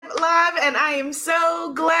and I am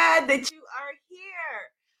so glad that you are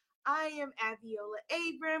here. I am Aviola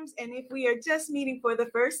Abrams, and if we are just meeting for the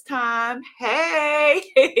first time,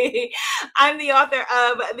 hey, I'm the author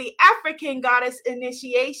of The African Goddess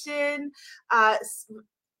Initiation.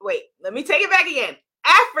 Wait, let me take it back again.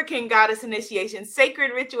 African Goddess Initiation,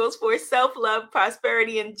 Sacred Rituals for Self-Love,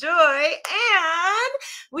 Prosperity, and Joy. And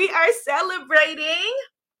we are celebrating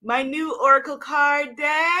my new Oracle card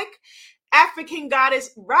deck, African Goddess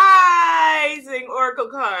Rising Oracle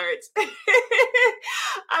cards.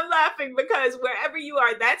 I'm laughing because wherever you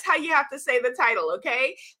are, that's how you have to say the title,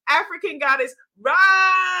 okay? African Goddess Rising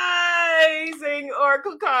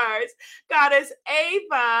Oracle cards. Goddess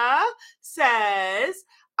Ava says,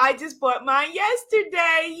 I just bought mine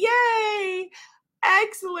yesterday. Yay!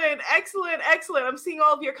 Excellent, excellent, excellent. I'm seeing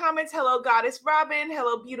all of your comments. Hello, Goddess Robin.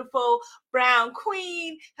 Hello, beautiful Brown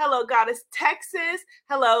Queen. Hello, Goddess Texas.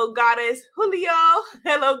 Hello, Goddess Julio.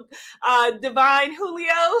 Hello, Divine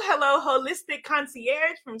Julio. Hello, Holistic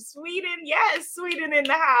Concierge from Sweden. Yes, Sweden in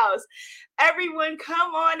the house. Everyone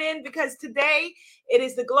come on in because today it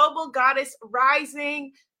is the Global Goddess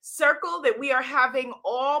Rising circle that we are having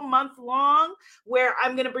all month long, where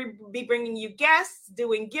I'm going to be bringing you guests,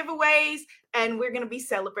 doing giveaways, and we're going to be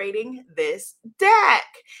celebrating this deck.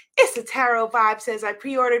 It's a Tarot Vibe says I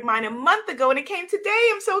pre-ordered mine a month ago and it came today.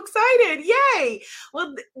 I'm so excited. Yay.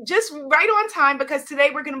 Well, just right on time because today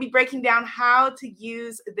we're going to be breaking down how to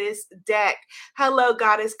use this deck. Hello,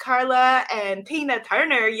 Goddess Carla and Tina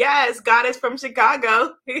Turner. Yes, Goddess from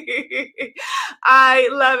Chicago. I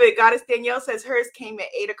love it. Goddess Danielle says hers came at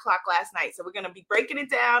 8 o'clock last night. So we're going to be breaking it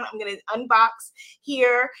down. I'm going to unbox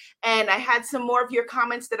here. And I had some more of your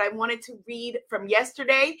comments that I wanted to read from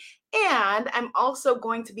yesterday. And I'm also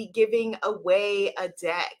going to be giving away a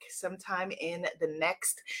deck sometime in the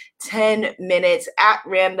next 10 minutes at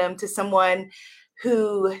random to someone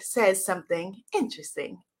who says something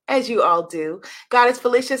interesting, as you all do. Goddess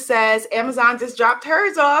Felicia says Amazon just dropped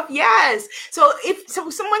hers off. Yes. So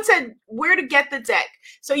someone said where to get the deck.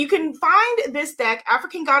 So you can find this deck,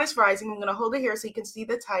 African Goddess Rising. I'm going to hold it here so you can see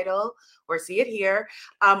the title or see it here.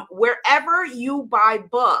 Wherever you buy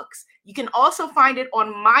books. You can also find it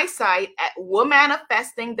on my site at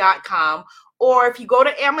womanifesting.com. Or if you go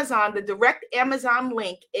to Amazon, the direct Amazon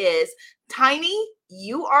link is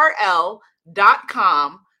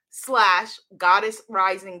tinyurl.com/goddess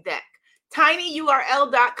rising deck.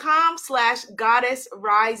 tinyurl.com/goddess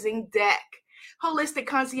rising deck. Holistic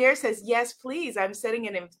Concierge says, yes, please. I'm setting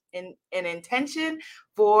an intention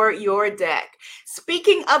for your deck.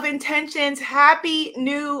 Speaking of intentions, happy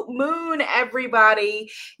new moon, everybody.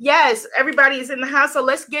 Yes, everybody is in the house. So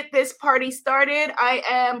let's get this party started. I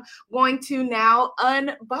am going to now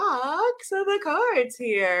unbox the cards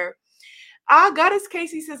here. Goddess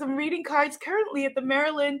Casey says, I'm reading cards currently at the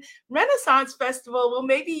Maryland Renaissance Festival. Well,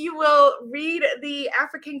 maybe you will read the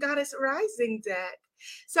African Goddess Rising deck.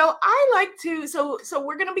 So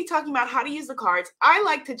we're going to be talking about how to use the cards. I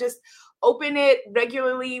like to just open it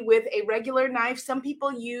regularly with a regular knife. Some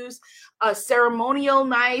people use a ceremonial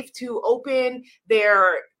knife to open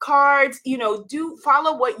their cards. Do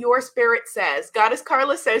follow what your spirit says. Goddess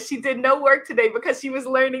Carla says she did no work today because she was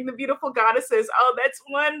learning the beautiful goddesses. Oh, that's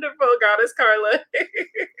wonderful, Goddess Carla.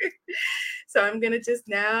 So I'm going to just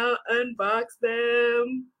now unbox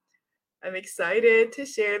them. I'm excited to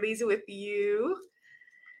share these with you.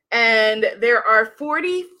 And there are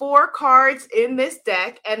 44 cards in this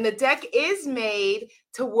deck, and the deck is made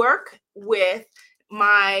to work with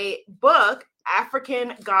my book,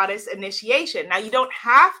 African Goddess Initiation. Now, you don't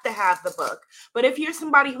have to have the book, but if you're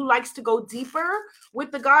somebody who likes to go deeper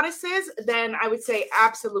with the goddesses, then I would say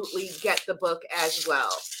absolutely get the book as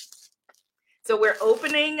well. So we're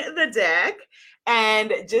opening the deck.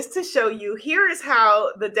 And just to show you, here is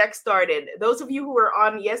how the deck started. Those of you who were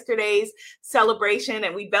on yesterday's celebration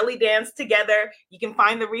and we belly danced together, you can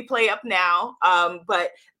find the replay up now.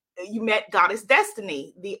 But you met Goddess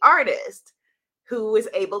Destiny, the artist, who was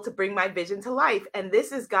able to bring my vision to life. And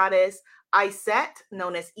this is Goddess Iset,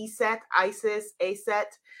 known as Iset, Isis,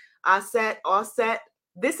 Aset, Aset, Auset.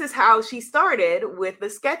 This is how she started with the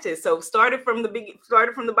sketches. So started from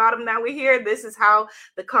the bottom. Now we're here. This is how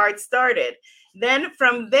the card started. Then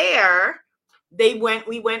from there, we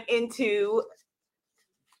went into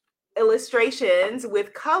illustrations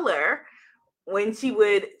with color. When she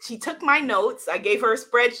took my notes, I gave her a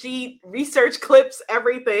spreadsheet, research clips,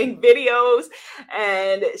 everything, videos,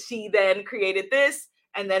 and she then created this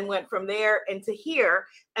and then went from there into here.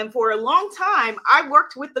 And for a long time, I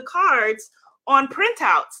worked with the cards on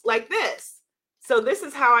printouts like this. So this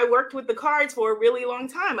is how I worked with the cards for a really long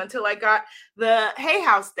time until I got the Hay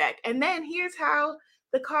House deck. And then here's how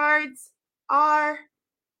the cards are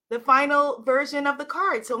the final version of the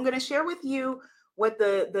card. So I'm going to share with you what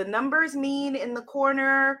the numbers mean in the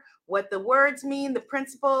corner, what the words mean, the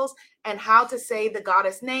principles, and how to say the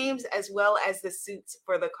goddess names, as well as the suits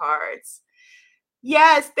for the cards.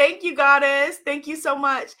 Yes, thank you, goddess. Thank you so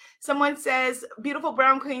much. Someone says, Beautiful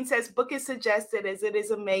Brown Queen says, book is suggested as it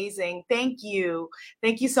is amazing. Thank you.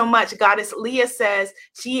 Thank you so much. Goddess Leah says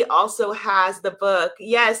she also has the book.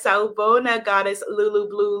 Yes, Saubona, Goddess Lulu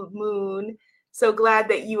Blue Moon. So glad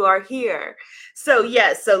that you are here. So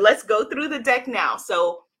yes, so let's go through the deck now.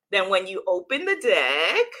 So then when you open the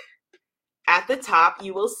deck, at the top,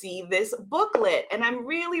 you will see this booklet. And I'm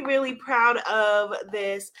really, really proud of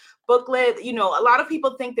this booklet. You know, a lot of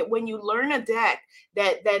people think that when you learn a deck,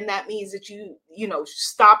 that means that you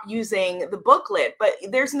stop using the booklet, but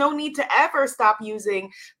there's no need to ever stop using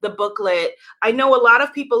the booklet. I know a lot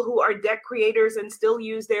of people who are deck creators and still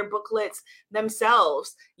use their booklets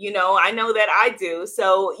themselves. You know, I know that I do.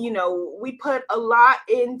 So, you know, we put a lot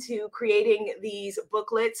into creating these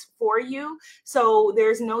booklets for you. So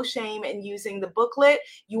there's no shame in using the booklet.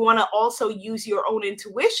 You want to also use your own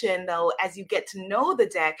intuition, though, as you get to know the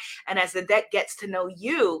deck and as the deck gets to know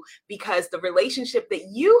you, because the relationship that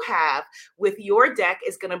you have with your deck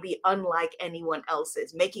is going to be unlike anyone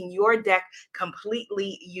else's, making your deck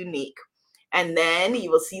completely unique. And then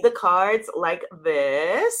you will see the cards like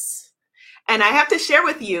this. And I have to share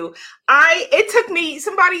with you, it took me,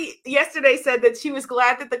 somebody yesterday said that she was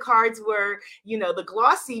glad that the cards were, you know, the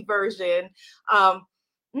glossy version.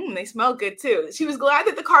 They smell good too. She was glad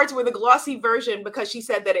that the cards were the glossy version because she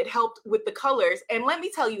said that it helped with the colors. And let me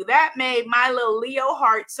tell you, that made my little Leo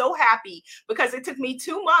heart so happy, because it took me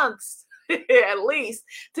 2 months at least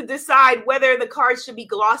to decide whether the cards should be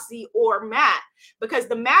glossy or matte, because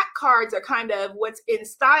the matte cards are kind of what's in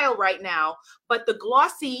style right now, but the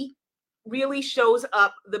glossy really shows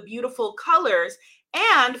up the beautiful colors.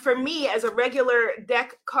 And for me, as a regular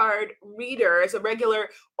deck card reader, as a regular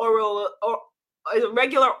oracle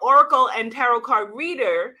and tarot card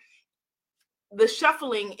reader, the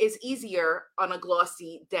shuffling is easier on a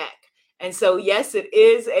glossy deck. And so, yes, it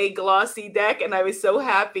is a glossy deck, and I was so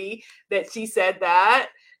happy that she said that.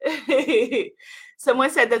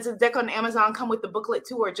 Someone said, does the deck on Amazon come with the booklet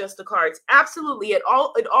too, or just the cards? Absolutely. It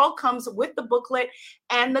all comes with the booklet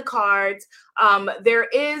and the cards. There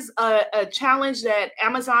is a challenge that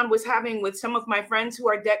Amazon was having with some of my friends who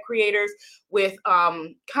are deck creators with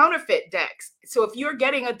counterfeit decks. So if you're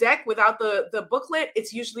getting a deck without the booklet,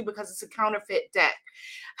 it's usually because it's a counterfeit deck.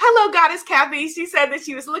 Hello, Goddess Kathy. She said that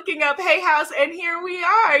she was looking up Hay House, and here we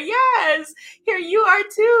are. Yes, here you are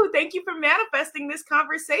too. Thank you for manifesting this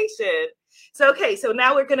conversation. So, okay, so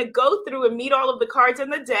now we're going to go through and meet all of the cards in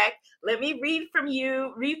the deck. Let me read for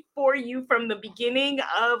you from the beginning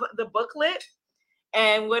of the booklet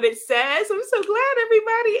and what it says. I'm so glad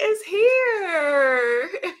everybody is here.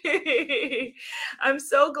 I'm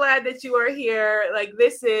so glad that you are here. Like,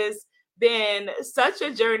 this has been such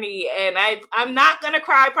a journey, and I'm not going to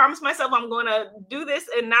cry. I promise myself I'm going to do this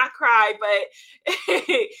and not cry, but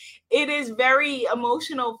it is very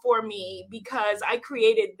emotional for me because I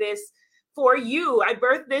created this for you. I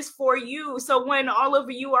birthed this for you. So when all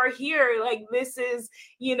of you are here, like, this is,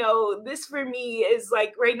 this for me is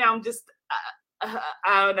like, right now I'm just, I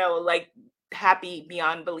don't know, like, happy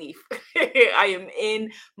beyond belief. I am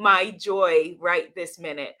in my joy right this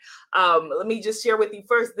minute. Let me just share with you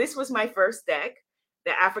first. This was my first deck,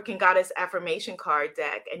 the African Goddess Affirmation Card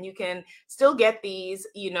deck. And you can still get these,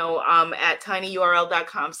 at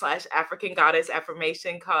tinyurl.com/African Goddess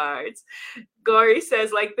Affirmation Cards. Gori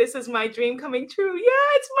says, like, this is my dream coming true. Yeah,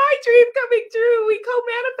 it's my dream coming true. We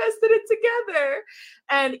co-manifested it together.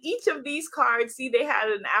 And each of these cards, see, they had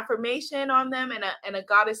an affirmation on them and a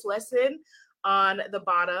goddess lesson on the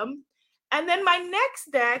bottom. And then my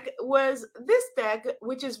next deck was this deck,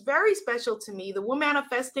 which is very special to me, the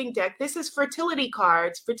Womanifesting deck. This is fertility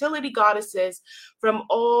cards, fertility goddesses from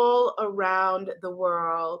all around the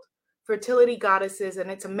world. Fertility goddesses,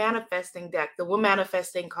 and it's a manifesting deck, the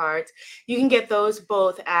Womanifesting cards. You can get those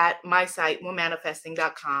both at my site,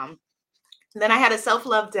 womanifesting.com. Then I had a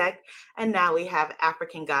self-love deck, and now we have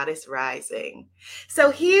African Goddess Rising.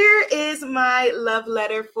 So here is my love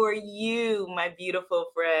letter for you, my beautiful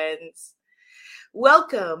friends.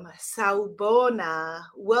 Welcome, Saubona.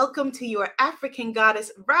 Welcome to your African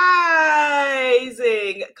Goddess Rising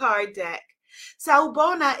card deck.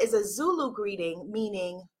 Saubona is a Zulu greeting,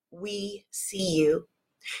 meaning we see you.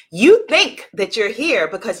 You think that you're here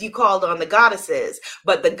because you called on the goddesses,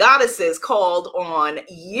 but the goddesses called on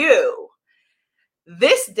you.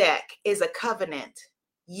 This deck is a covenant.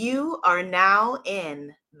 You are now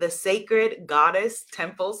in the Sacred Goddess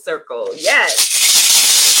Temple Circle. Yes.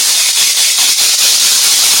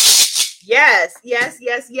 Yes, yes,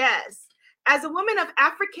 yes, yes. As a woman of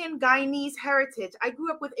African Guyanese heritage, I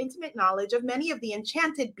grew up with intimate knowledge of many of the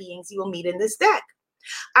enchanted beings you will meet in this deck.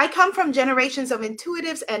 I come from generations of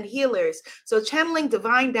intuitives and healers, so channeling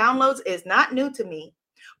divine downloads is not new to me.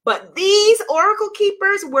 But these oracle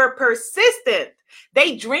keepers were persistent.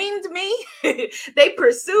 They dreamed me, they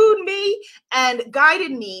pursued me, and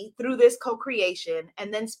guided me through this co-creation.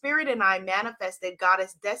 And then Spirit and I manifested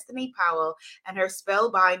Goddess Destiny Powell and her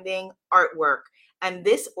spellbinding artwork. And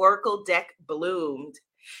this oracle deck bloomed.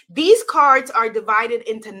 These cards are divided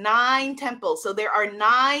into 9 temples. So there are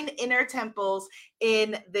 9 inner temples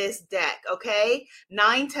in this deck, okay?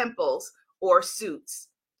 9 temples or suits.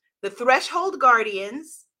 The Threshold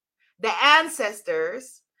Guardians, the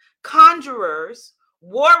Ancestors, Conjurers,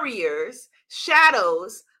 Warriors,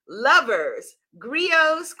 Shadows, Lovers,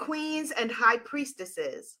 Griots, Queens, and High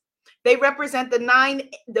Priestesses. They represent the 9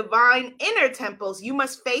 divine inner temples you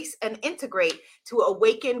must face and integrate to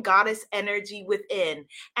awaken goddess energy within.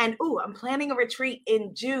 And I'm planning a retreat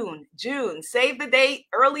in June. Save the date,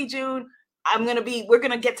 early June. We're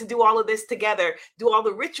gonna get to do all of this together, do all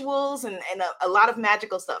the rituals and a lot of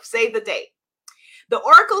magical stuff. Save the date. The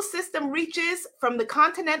oracle system reaches from the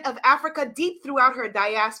continent of Africa deep throughout her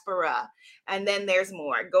diaspora. And then there's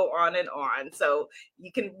more, go on and on. So you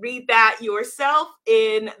can read that yourself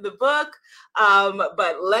in the book,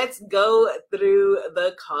 but let's go through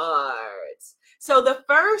the cards. So the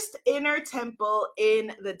first inner temple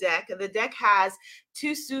in the deck has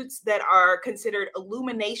 2 suits that are considered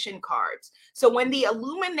illumination cards. So when the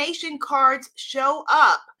illumination cards show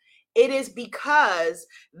up, it is because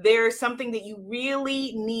there's something that you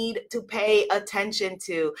really need to pay attention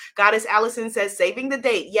to. Goddess Allison says, saving the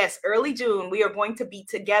date. Yes, early June, we are going to be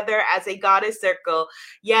together as a goddess circle.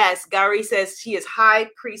 Yes, Gary says she is high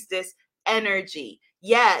priestess energy.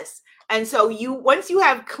 Yes. And so once you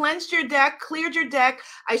have cleansed your deck, cleared your deck,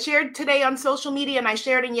 I shared today on social media and I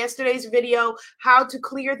shared in yesterday's video how to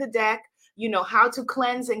clear the deck. How to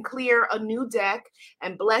cleanse and clear a new deck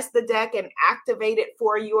and bless the deck and activate it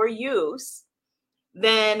for your use.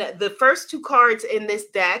 Then the first 2 cards in this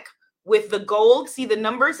deck with the gold, see the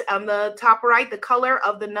numbers on the top right, the color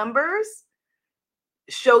of the numbers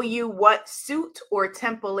show you what suit or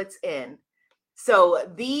temple it's in.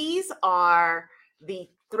 So these are the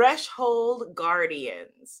Threshold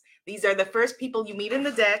Guardians. These are the first people you meet in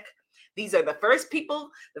the deck. These are the first people,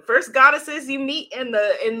 the first goddesses you meet in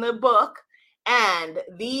the book. And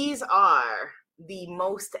these are the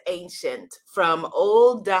most ancient from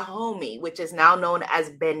Old Dahomey, which is now known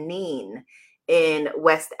as Benin in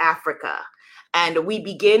West Africa. And we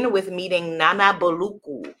begin with meeting Nana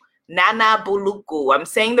Buluku. Nana Buluku. I'm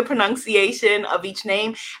saying the pronunciation of each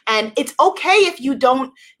name. And it's okay if you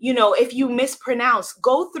don't, if you mispronounce,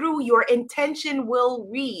 go through. Your intention will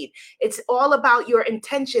read. It's all about your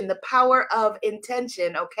intention, the power of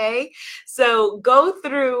intention, okay? So go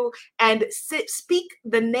through and speak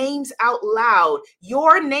the names out loud.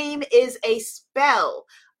 Your name is a spell.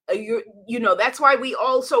 That's why we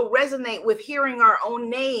also resonate with hearing our own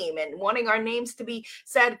name and wanting our names to be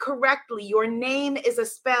said correctly. Your name is a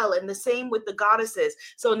spell, and the same with the goddesses.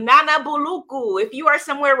 So Nana Buluku, if you are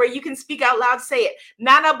somewhere where you can speak out loud, say it.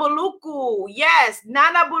 Nana Buluku. Yes,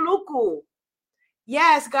 Nana Buluku.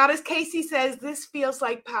 Yes, Goddess Casey says this feels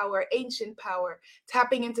like power, ancient power,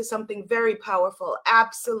 tapping into something very powerful.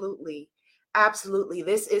 Absolutely. Absolutely.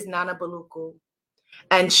 This is Nana Buluku.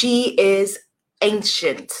 And she is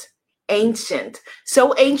ancient,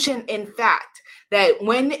 so ancient, in fact, that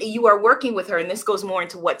when you are working with her, and this goes more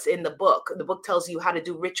into what's in the book tells you how to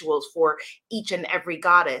do rituals for each and every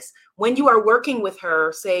goddess. When you are working with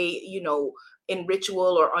her, say, in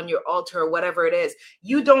ritual or on your altar or whatever it is,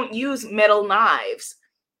 you don't use metal knives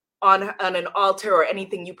on an altar or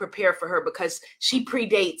anything you prepare for her, because she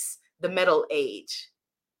predates the metal age.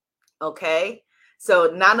 Okay, so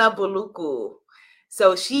Nana Buluku.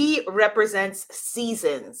 So she represents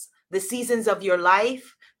seasons, the seasons of your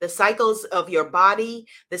life, the cycles of your body,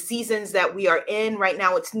 the seasons that we are in. Right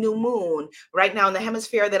now, it's new moon. Right now in the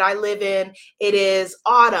hemisphere that I live in, it is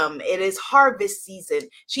autumn. It is harvest season.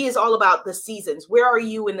 She is all about the seasons. Where are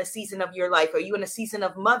you in the season of your life? Are you in a season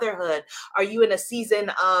of motherhood? Are you in a season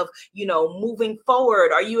of, moving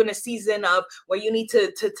forward? Are you in a season of where you need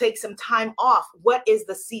to take some time off? What is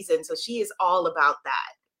the season? So she is all about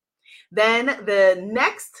that. Then the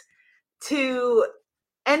next 2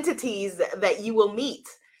 entities that you will meet,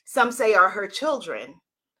 some say are her children.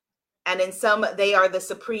 And in some, they are the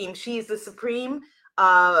supreme. She is the supreme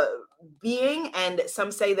uh, being, and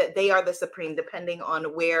some say that they are the supreme, depending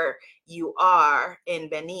on where you are in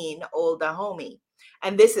Benin, Old Dahomey.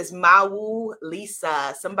 And this is Mawu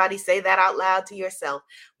Lisa. Somebody say that out loud to yourself.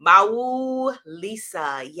 Mawu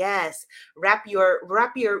Lisa. Yes. Wrap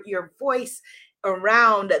your voice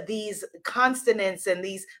around these consonants and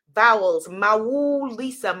these vowels. Mawu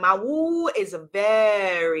Lisa. Mawu is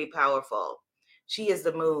very powerful. She is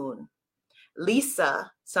the moon.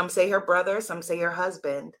 Lisa, some say her brother, some say her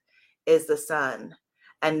husband, is the sun.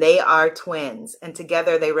 And they are twins. And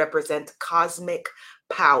together they represent cosmic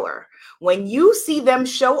power. When you see them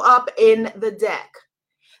show up in the deck,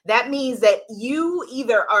 that means that you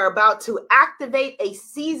either are about to activate a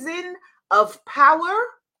season of power,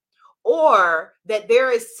 or that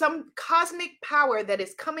there is some cosmic power that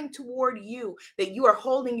is coming toward you that you are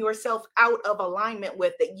holding yourself out of alignment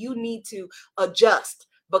with, that you need to adjust,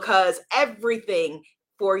 because everything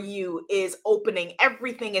for you is opening.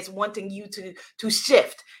 Everything is wanting you to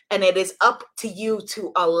shift, and it is up to you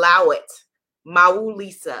to allow it. Mawu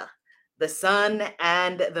Lisa, the sun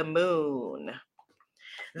and the moon.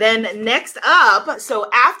 Then next up, so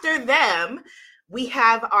after them, we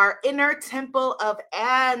have our inner temple of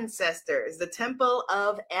ancestors, the temple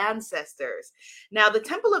of ancestors. Now, the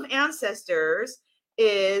temple of ancestors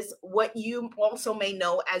is what you also may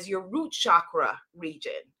know as your root chakra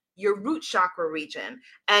region,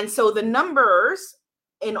 And so the numbers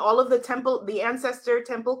in all of the ancestor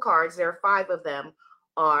temple cards, there are 5 of them,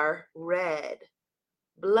 are red,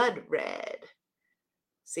 blood red.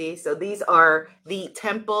 See, so these are the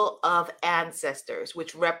temple of ancestors,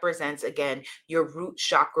 which represents, again, your root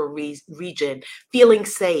chakra region, feeling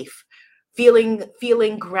safe,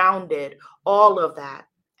 feeling grounded, all of that.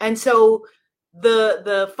 And so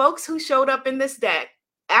the folks who showed up in this deck,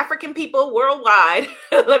 African people worldwide,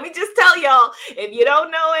 let me just tell y'all, if you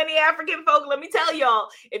don't know any African folk, let me tell y'all,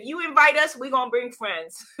 if you invite us, we're going to bring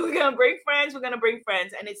friends. We're going to bring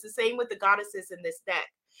friends. And it's the same with the goddesses in this deck.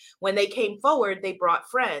 When they came forward, they brought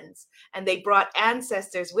friends, and they brought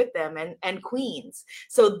ancestors with them, and queens.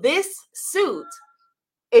 So this suit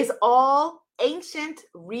is all ancient,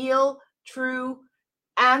 real, true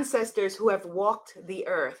ancestors who have walked the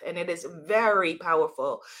earth, and it is very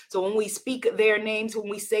powerful. So when we speak their names, when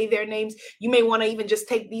we say their names, you may want to even just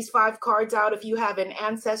take these 5 cards out if you have an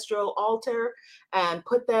ancestral altar, and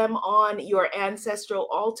put them on your ancestral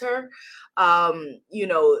altar.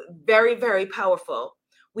 Very, very powerful.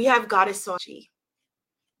 We have Goddess Sachi.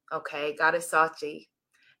 Okay, Goddess Sachi.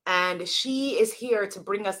 And she is here to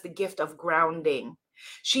bring us the gift of grounding.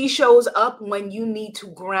 She shows up when you need to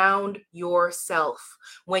ground yourself,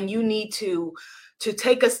 when you need to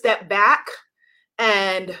take a step back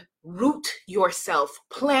and root yourself,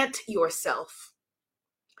 plant yourself.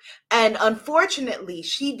 And unfortunately,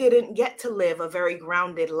 she didn't get to live a very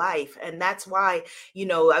grounded life. And that's why,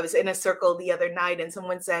 I was in a circle the other night, and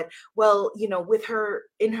someone said, well, with her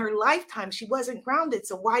in her lifetime, she wasn't grounded.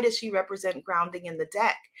 So why does she represent grounding in the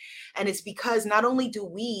deck? And it's because not only do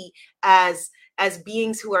we as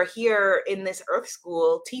beings who are here in this earth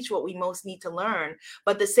school teach what we most need to learn,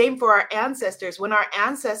 but the same for our ancestors. When our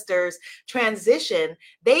ancestors transition,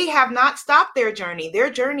 they have not stopped their journey. Their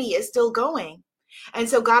journey is still going. And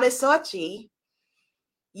so Goddess Sachi,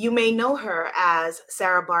 you may know her as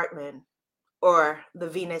Sarah Bartman or the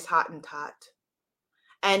Venus Hottentot.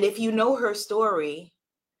 And if you know her story,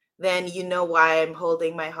 then you know why I'm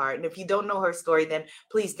holding my heart. And if you don't know her story, then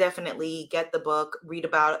please definitely get the book, read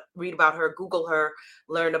about her, Google her,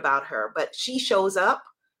 learn about her. But she shows up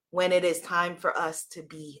when it is time for us to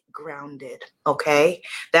be grounded, okay?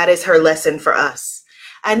 That is her lesson for us.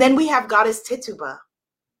 And then we have Goddess Tituba.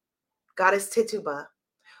 Goddess Tituba,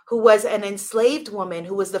 who was an enslaved woman,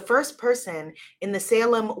 who was the first person in the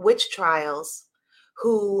Salem witch trials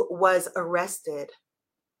who was arrested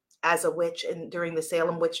as a witch during the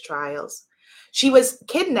Salem witch trials. She was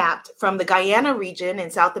kidnapped from the Guyana region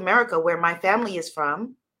in South America, where my family is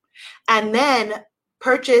from, and then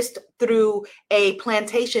purchased through a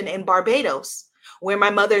plantation in Barbados, where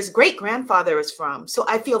my mother's great-grandfather is from. So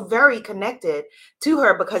I feel very connected to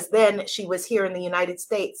her, because then she was here in the United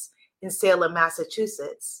States, in Salem,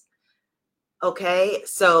 Massachusetts. Okay,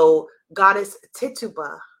 so Goddess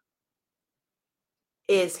Tituba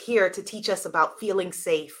is here to teach us about feeling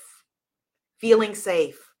safe. Feeling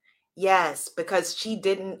safe. Yes, because she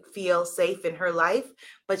didn't feel safe in her life,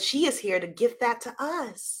 but she is here to give that to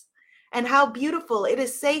us. And how beautiful. It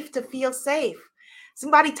is safe to feel safe.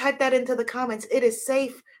 Somebody type that into the comments. It is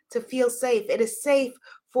safe to feel safe. It is safe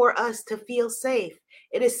for us to feel safe.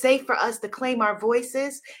 It is safe for us to claim our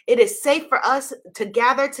voices. It is safe for us to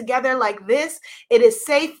gather together like this. It is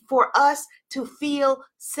safe for us to feel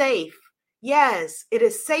safe. Yes, it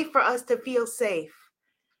is safe for us to feel safe.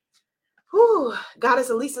 Whew. Goddess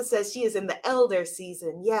Elisa says she is in the elder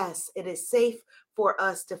season. Yes, it is safe for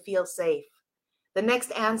us to feel safe. The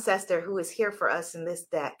next ancestor who is here for us in this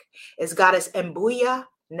deck is Goddess Mbuya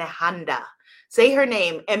Nehanda. Say her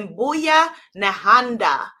name, Mbuya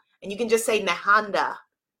Nehanda. And you can just say Nehanda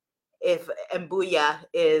if Mbuya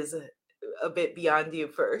is a bit beyond you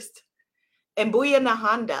first. Mbuya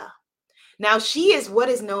Nehanda. Now, she is what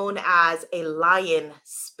is known as a lion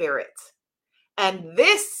spirit. And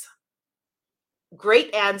this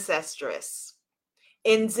great ancestress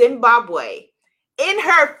in Zimbabwe, in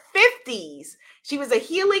her 50s, she was a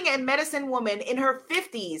healing and medicine woman in her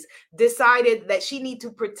 50s, decided that she needed to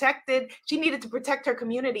protect her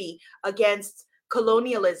community against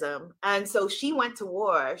colonialism. And so she went to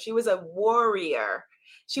war. She was a warrior.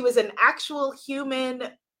 She was an actual human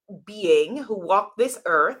being who walked this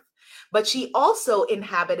earth, but she also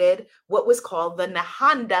inhabited what was called the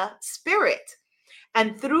Nehanda spirit.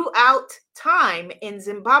 And throughout time in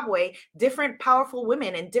Zimbabwe, different powerful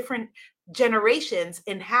women in different generations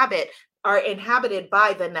are inhabited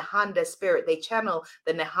by the Nehanda spirit. They channel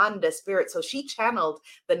the Nehanda spirit. So she channeled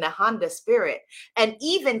the Nehanda spirit. And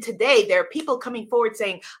even today, there are people coming forward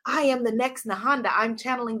saying, I am the next Nehanda. I'm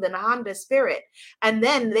channeling the Nehanda spirit. And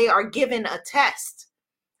then they are given a test.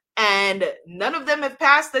 And none of them have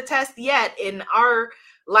passed the test yet in our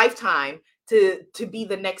lifetime to be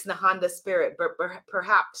the next Nehanda spirit, but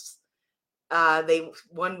perhaps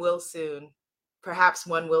one will soon. Perhaps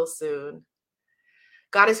one will soon.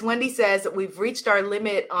 Goddess Wendy says we've reached our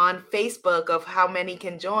limit on Facebook of how many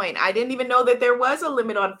can join. I didn't even know that there was a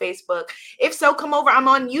limit on Facebook. If so, come over. I'm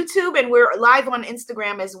on YouTube and we're live on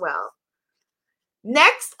Instagram as well.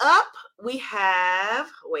 Next up, we've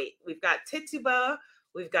got Tituba,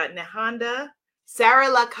 we've got Nehanda,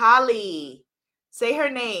 Sarah Lakali. Say her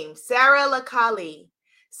name, Sarah Lakali.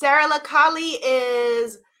 Sarah Lakali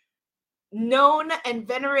is known and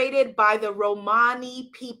venerated by the Romani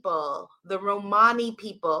people. The Romani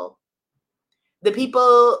people. The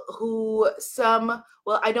people who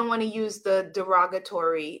I don't want to use the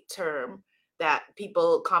derogatory term that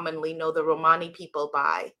people commonly know the Romani people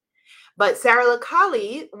by. But Sarah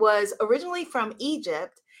Lakali was originally from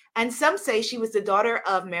Egypt, and some say she was the daughter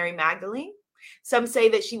of Mary Magdalene. Some say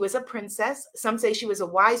that she was a princess. Some say she was a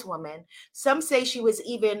wise woman. Some say she was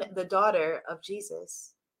even the daughter of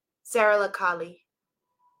Jesus. Sarah Lakali.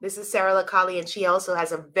 This is Sarah Lakali, and she also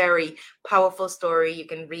has a very powerful story you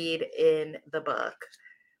can read in the book.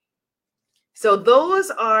 So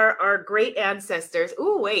those are our great ancestors.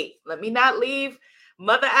 Oh, wait, let me not leave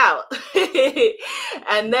Mother out.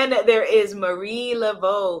 And then there is Marie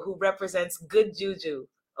Laveau, who represents good juju.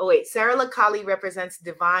 Oh, wait, Sarah Lakali represents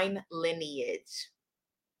divine lineage.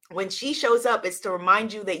 When she shows up, it's to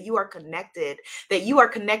remind you that you are connected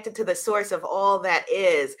to the source of all that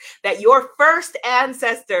is, that your first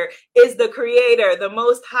ancestor is the creator, the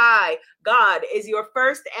most high. God is your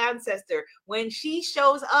first ancestor. When she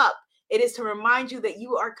shows up, it is to remind you that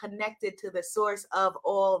you are connected to the source of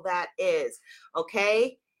all that is.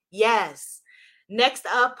 Okay? Yes. Next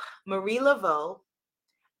up, Marie Laveau.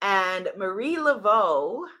 And Marie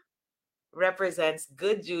Laveau represents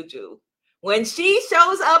good juju. When she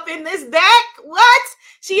shows up in this deck, what?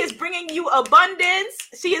 She is bringing you abundance.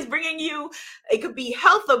 She is bringing you, it could be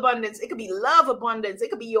health abundance. It could be love abundance. It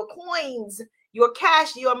could be your coins, your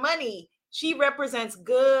cash, your money. She represents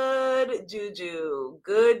good juju,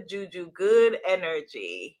 good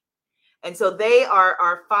energy. And so they are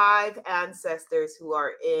our 5 ancestors who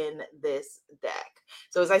are in this deck.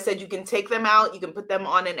 So as I said, you can take them out. You can put them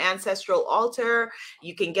on an ancestral altar.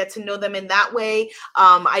 You can get to know them in that way.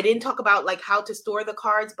 I didn't talk about like how to store the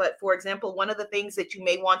cards, but for example, one of the things that you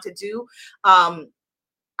may want to do,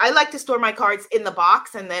 I like to store my cards in the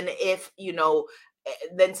box. And then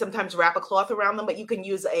then sometimes wrap a cloth around them, but you can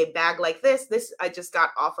use a bag like this. This I just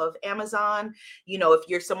got off of Amazon. If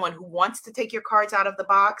you're someone who wants to take your cards out of the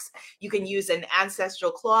box, you can use an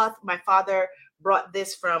ancestral cloth. My father brought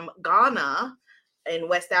this from Ghana in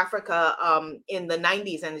West Africa in the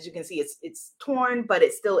 90s. And as you can see, it's torn, but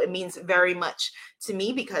it means very much to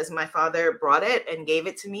me because my father brought it and gave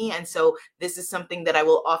it to me. And so this is something that I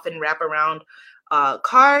will often wrap around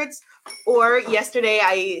cards. Or yesterday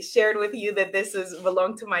I shared with you that this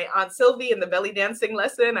belonged to my Aunt Sylvie in the belly dancing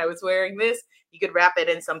lesson. I was wearing this. You could wrap it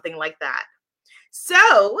in something like that.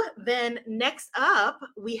 So then next up,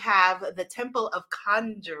 we have the Temple of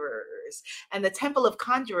Conjurers. And the Temple of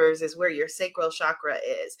Conjurers is where your sacral chakra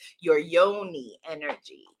is, your yoni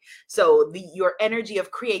energy. So your energy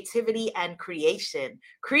of creativity and creation.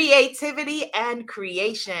 Creativity and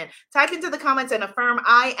creation. Type into the comments and affirm,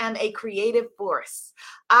 I am a creative force.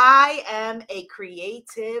 I am a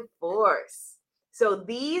creative force. So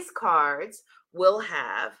these cards will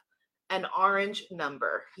have an orange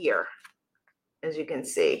number here. As you can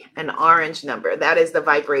see, an orange number. That is the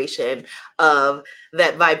vibration of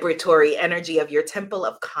that vibratory energy of your Temple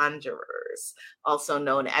of Conjurers, also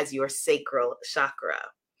known as your sacral chakra.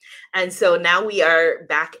 And so now we are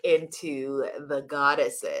back into the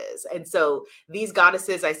goddesses. And so these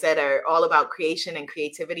goddesses, I said, are all about creation and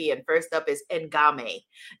creativity. And first up is Ngame,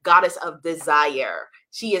 goddess of desire.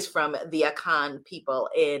 She is from the Akan people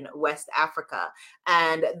in West Africa.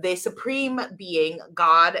 And the supreme being,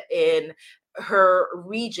 God in her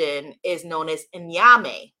region, is known as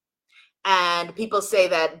Nyame. And people say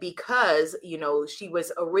that because, she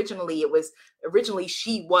was originally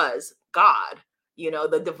she was God.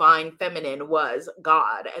 The divine feminine was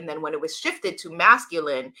God. And then when it was shifted to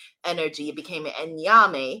masculine energy, it became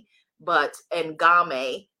Nyame. But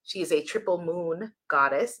Ngame, she is a triple moon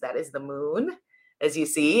goddess. That is the moon, as you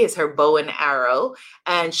see, is her bow and arrow.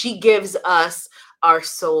 And she gives us our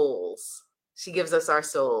souls. She gives us our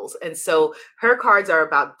souls. And so her cards are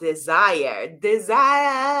about desire. Desire.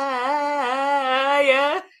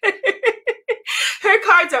 Her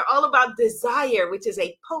cards are all about desire, which is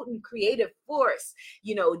a potent creative force.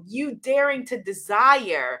 You daring to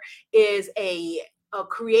desire is a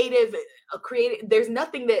creative, there's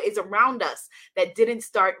nothing that is around us that didn't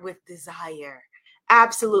start with desire.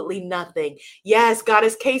 Absolutely nothing. Yes,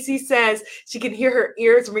 Goddess Casey says she can hear her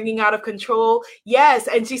ears ringing out of control. Yes,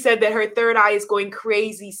 and she said that her third eye is going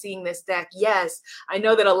crazy seeing this deck. Yes, I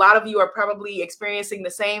know that a lot of you are probably experiencing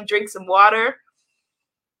the same. Drink some water.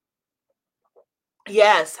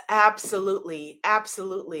 Yes, absolutely.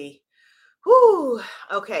 Absolutely. Whew.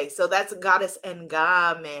 Okay, so that's Goddess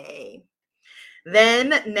Ngame.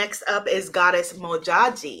 Then next up is Goddess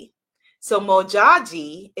Mojaji. So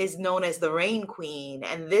Mojaji is known as the Rain Queen,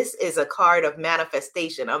 and this is a card of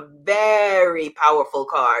manifestation, a very powerful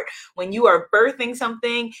card. When you are birthing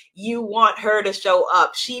something, you want her to show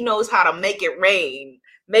up. She knows how to make it rain.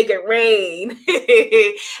 Make it rain.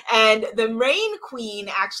 And the Rain Queen,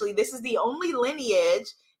 actually, this is the only lineage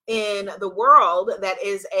in the world that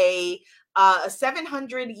is a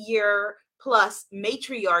 700-year plus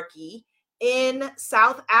matriarchy in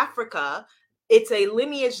South Africa. It's a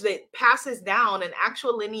lineage that passes down, an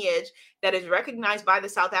actual lineage that is recognized by the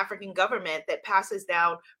South African government, that passes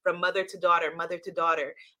down from mother to daughter, mother to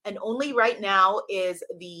daughter. And only right now is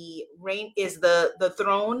the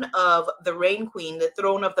throne of the Rain Queen, the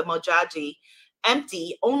throne of the Mojaji,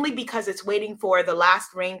 empty, only because it's waiting for the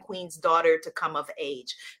last Rain Queen's daughter to come of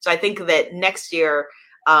age. So I think that next year,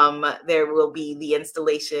 there will be the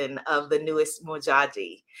installation of the newest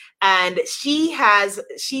Mojaji. And she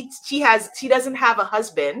doesn't have a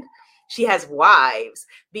husband. She has wives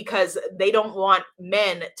because they don't want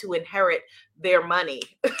men to inherit their money.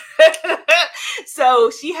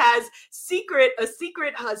 So she has a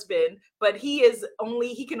secret husband, but he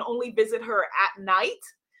can only visit her at night.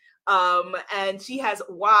 And she has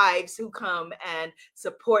wives who come and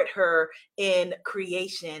support her in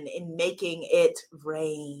creation, in making it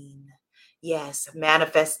rain. Yes,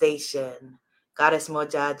 manifestation. Goddess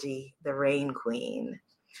Mojaji, the Rain Queen.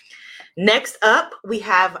 Next up, we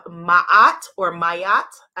have Ma'at or Mayat.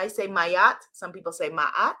 I say Mayat. Some people say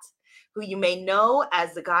Ma'at, who you may know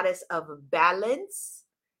as the goddess of balance.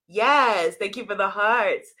 Yes, thank you for the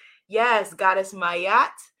hearts. Yes, Goddess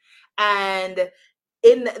Mayat. And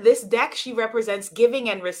in this deck, she represents giving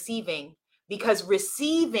and receiving, because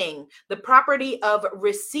receiving, the property of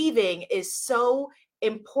receiving, is so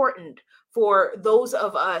important for those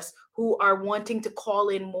of us who are wanting to call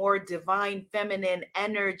in more divine feminine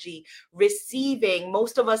energy. Receiving,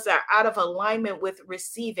 most of us are out of alignment with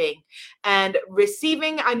receiving. And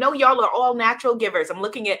receiving, I know y'all are all natural givers. I'm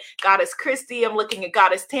looking at Goddess Christy, I'm looking at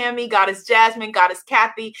Goddess Tammy, Goddess Jasmine, Goddess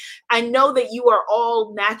Kathy. I know that you are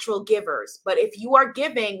all natural givers, but if you are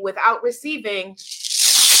giving without receiving,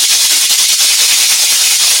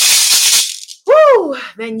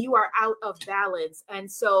 then you are out of balance. And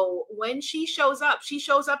so when she shows up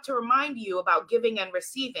to remind you about giving and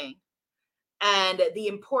receiving, and the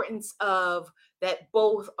importance of that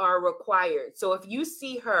both are required. So if you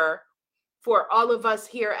see her, for all of us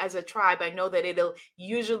here as a tribe, I know that it'll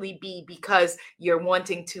usually be because you're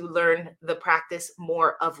wanting to learn the practice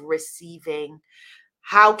more of receiving.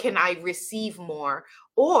 How can I receive more?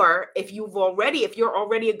 Or if you're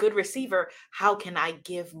already a good receiver, how can I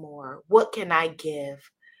give more? What can I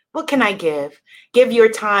give? What can I give? Give your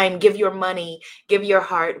time, give your money, give your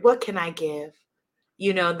heart. What can I give?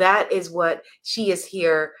 That is what she is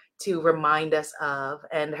here to remind us of.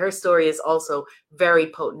 And her story is also very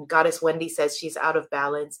potent. Goddess Wendy says she's out of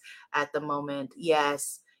balance at the moment.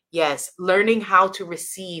 Yes. Yes, learning how to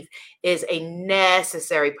receive is a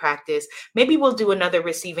necessary practice. Maybe we'll do another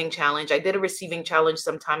receiving challenge. I did a receiving challenge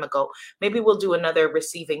some time ago. Maybe we'll do another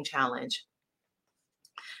receiving challenge.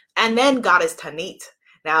 And then Goddess Tanit.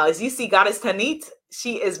 Now, as you see Goddess Tanit,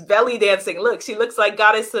 she is belly dancing. Look, she looks like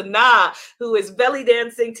Goddess Sana, who is belly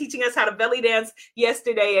dancing, teaching us how to belly dance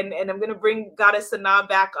yesterday. And I'm going to bring Goddess Sana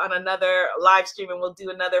back on another live stream, and we'll do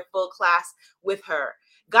another full class with her.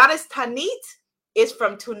 Goddess Tanit is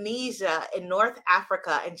from Tunisia in North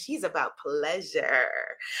Africa, and she's about pleasure.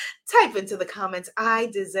 Type into the comments, I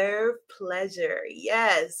deserve pleasure.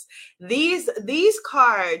 Yes, these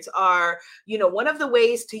cards are, one of the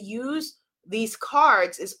ways to use these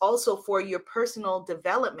cards is also for your personal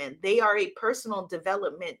development. They are a personal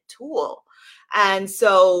development tool. And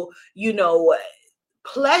so,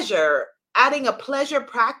 pleasure, adding a pleasure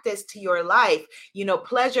practice to your life,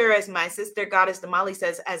 pleasure, as my sister Goddess Damali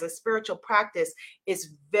says, as a spiritual practice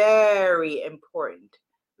is very important.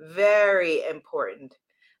 Very important.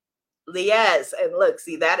 Yes. And look,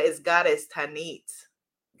 see, that is Goddess Tanit.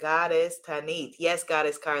 Goddess Tanit. Yes,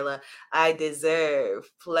 Goddess Carla. I deserve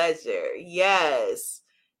pleasure. Yes.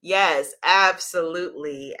 Yes,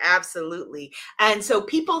 absolutely. Absolutely. And so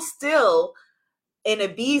people still in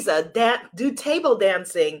Ibiza do table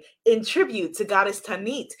dancing in tribute to Goddess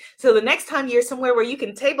Tanit. So the next time you're somewhere where you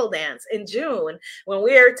can table dance in June, when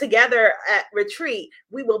we're together at retreat,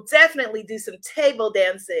 we will definitely do some table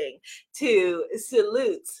dancing to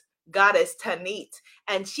salute Goddess Tanit.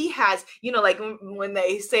 And she has, like when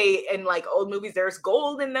they say in like old movies, there's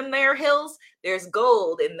gold in them there hills, there's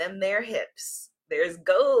gold in them there hips. There's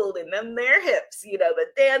gold in them there hips, the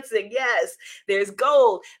dancing. Yes, there's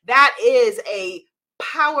gold. That is a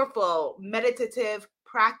powerful meditative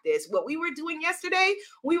practice. What we were doing yesterday,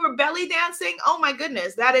 we were belly dancing. Oh my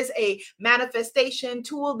goodness, that is a manifestation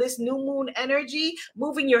tool. This new moon energy,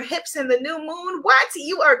 moving your hips in the new moon. What?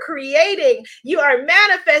 You are creating, you are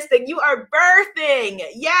manifesting, you are birthing.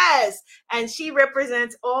 Yes. And she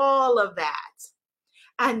represents all of that.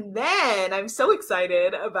 And then I'm so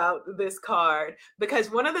excited about this card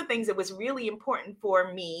because one of the things that was really important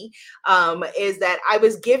for me is that I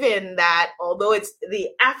was given that, although it's the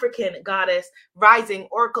African Goddess Rising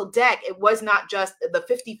Oracle deck, it was not just the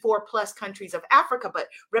 54 plus countries of Africa, but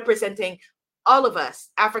representing all of us,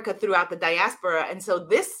 Africa throughout the diaspora. And so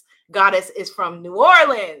this goddess is from New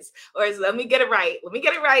Orleans, or let me get it right. Let me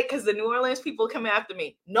get it right because the New Orleans people come after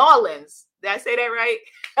me. New Orleans. Did I say that right?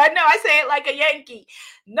 I know I say it like a Yankee.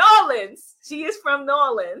 New Orleans. She is from New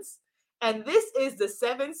Orleans. And this is the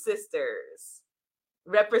Seven Sisters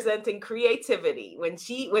representing creativity.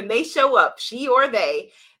 When they show up, she or they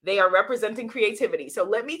are representing creativity. So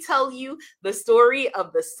let me tell you the story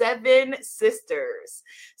of the Seven Sisters.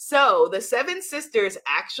 So the Seven Sisters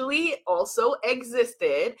actually also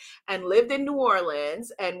existed and lived in New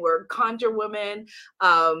Orleans and were conjure women.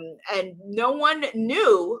 And no one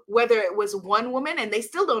knew whether it was one woman, and they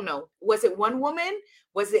still don't know. Was it one woman?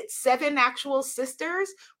 Was it seven actual sisters?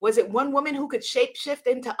 Was it one woman who could shapeshift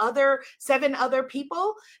into seven other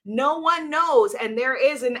people? No one knows. And there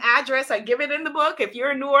is an address. I give it in the book. If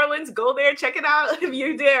you're in New Orleans, go there, check it out. If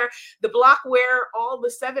you're there, the block where all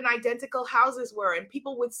the seven identical houses were, and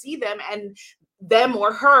people would see them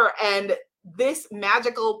or her, and this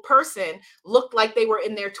magical person looked like they were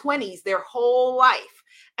in their 20s their whole life.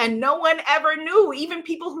 And no one ever knew, even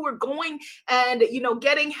people who were going and,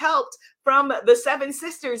 getting helped from the Seven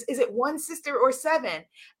Sisters. Is it one sister or seven?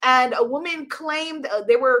 And a woman claimed,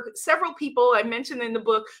 there were several people I mentioned in the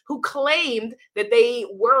book who claimed that they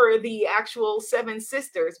were the actual Seven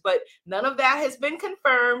Sisters, but none of that has been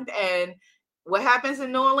confirmed. And what happens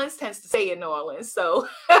in New Orleans tends to stay in New Orleans. So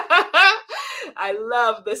I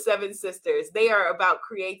love the Seven Sisters. They are about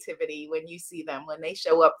creativity when you see them, when they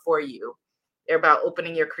show up for you. They're about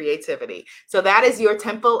opening your creativity. So that is your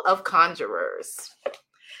Temple of Conjurers.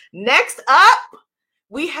 Next up,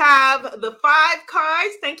 we have the 5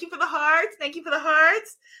 cards. Thank you for the hearts. Thank you for the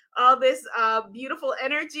hearts. All this beautiful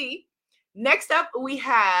energy. Next up, we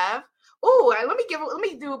have, let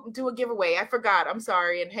me do a giveaway. I forgot. I'm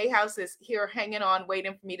sorry. And Hay House is here hanging on,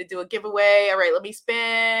 waiting for me to do a giveaway. All right, let me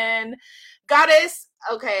spin. Goddess.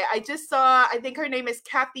 Okay, I just saw, I think her name is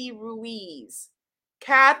Kathy Ruiz.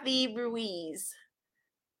 Kathy Ruiz.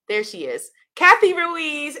 There she is. Kathy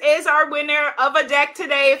Ruiz is our winner of a deck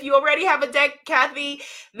today. If you already have a deck, Kathy,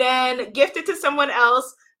 then gift it to someone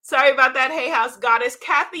else. Sorry about that, Hay House Goddess.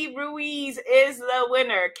 Kathy Ruiz is the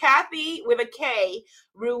winner. Kathy with a K,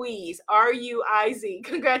 Ruiz, R-U-I-Z.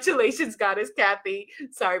 Congratulations, Goddess Kathy.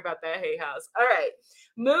 Sorry about that, Hay House. All right,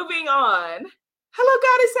 moving on. Hello,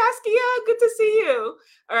 Goddess Saskia. Good to see you.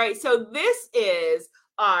 All right, so this is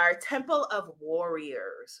our Temple of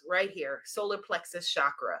Warriors right here, solar plexus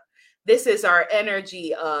chakra. This is our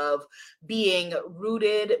energy of being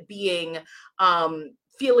rooted, being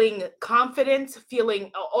feeling confident,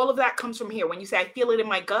 feeling all of that comes from here. When you say, I feel it in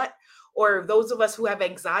my gut, or those of us who have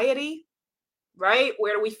anxiety, right?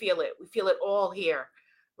 Where do we feel it? We feel it all here,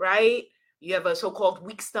 right? You have a so-called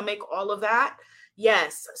weak stomach, all of that.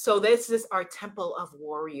 Yes. So this is our Temple of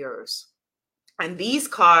Warriors. And these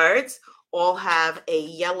cards all have a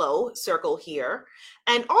yellow circle here.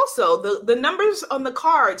 And also the numbers on the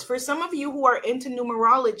cards, for some of you who are into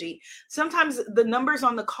numerology, sometimes the numbers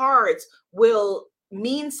on the cards will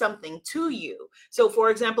mean something to you. So for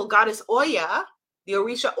example, Goddess Oya, the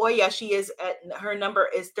Orisha Oya, her number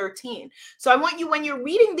is 13. So I want you, when you're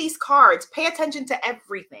reading these cards, pay attention to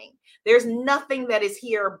everything. There's nothing that is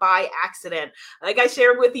here by accident. Like I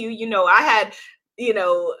shared with you, I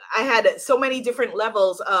had so many different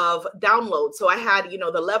levels of downloads. So I had,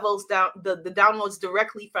 the levels down, the downloads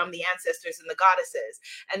directly from the ancestors and the goddesses.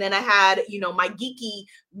 And then I had, my geeky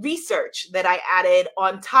research that I added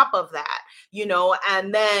on top of that,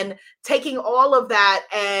 and then taking all of that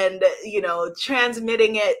and,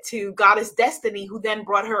 transmitting it to Goddess Destiny, who then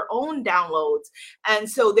brought her own downloads. And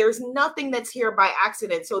so there's nothing that's here by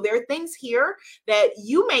accident. So there are things here that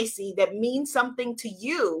you may see that mean something to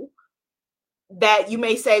you, that you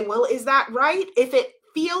may say, well, is that right? If it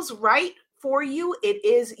feels right for you, it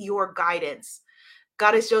is your guidance.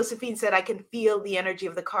 Goddess Josephine said, I can feel the energy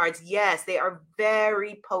of the cards. Yes, they are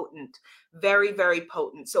very potent, very, very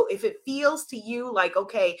potent. So if it feels to you like,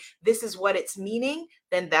 okay, this is what it's meaning,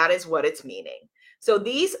 then that is what it's meaning. So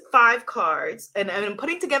these 5 cards, and I'm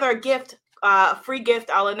putting together a gift, a free gift.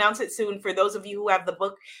 I'll announce it soon for those of you who have the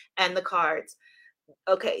book and the cards.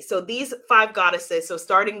 Okay, so these 5 goddesses, so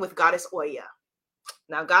starting with Goddess Oya.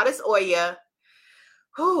 Now, Goddess Oya,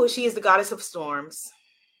 she is the goddess of storms,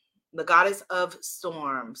 the goddess of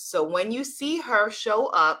storms. So when you see her show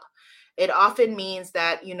up, it often means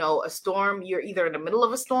that, a storm, you're either in the middle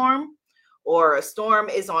of a storm or a storm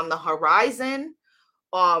is on the horizon.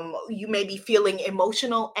 You may be feeling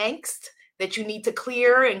emotional angst that you need to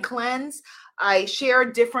clear and cleanse. I share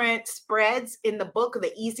different spreads in the book.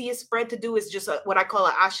 The easiest spread to do is just what I call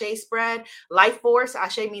an Ashe spread. Life force.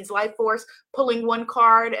 Ashe means life force. Pulling one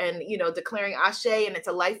card and, declaring Ashe, and it's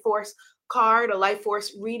a life force card, a life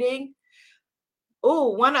force reading. Oh,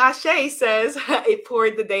 one Ashe says, it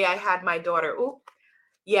poured the day I had my daughter. Oh,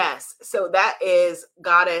 yes. So that is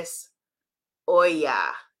Goddess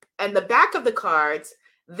Oya. And the back of the cards,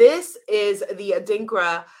 this is the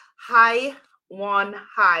Adinkra Hai One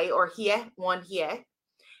Hai, or Hie One Hie.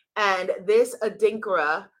 And this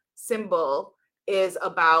Adinkra symbol is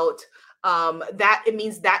about that. It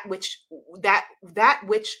means that which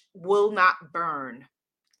will not burn.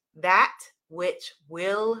 That which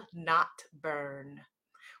will not burn,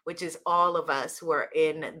 which is all of us who are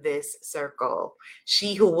in this circle.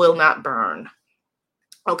 She who will not burn.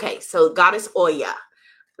 Okay, so Goddess Oya.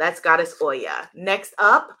 That's Goddess Oya. Next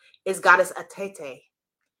up is Goddess Atete.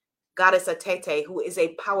 Goddess Atete, who is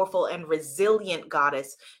a powerful and resilient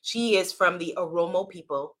goddess. She is from the Oromo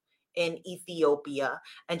people in Ethiopia,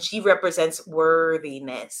 and she represents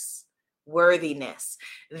worthiness. Worthiness.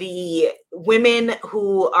 The women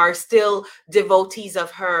who are still devotees of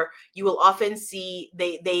her, you will often see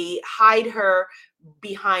they hide her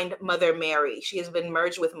behind Mother Mary. She has been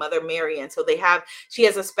merged with Mother Mary, and so she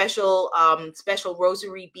has a special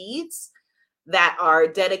rosary beads that are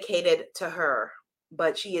dedicated to her,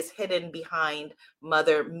 but she is hidden behind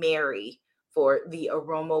Mother Mary for the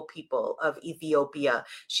Oromo people of Ethiopia.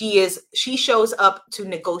 She shows up to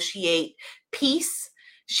negotiate peace.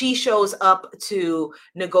 She shows up to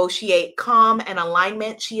negotiate calm and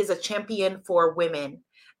alignment. She is a champion for women.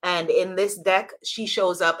 And in this deck, she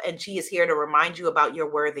shows up and she is here to remind you about your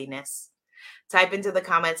worthiness. Type into the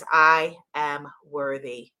comments, I am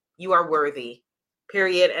worthy. You are worthy.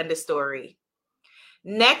 Period. End of story.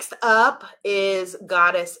 Next up is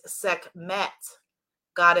Goddess Sekhmet.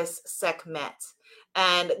 Goddess Sekhmet.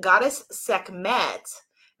 And Goddess Sekhmet,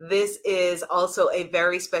 this is also a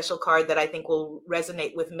very special card that I think will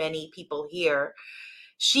resonate with many people here.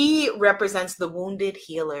 She represents the wounded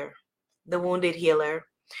healer. The wounded healer.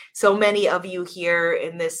 So many of you here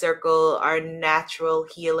in this circle are natural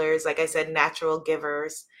healers, like I said, natural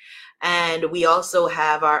givers. And we also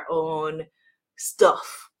have our own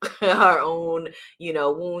stuff, our own,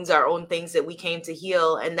 wounds, our own things that we came to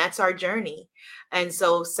heal. And that's our journey. And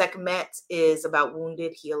so Sekhmet is about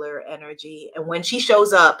wounded healer energy. And when she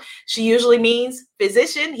shows up, she usually means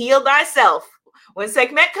physician, heal thyself. When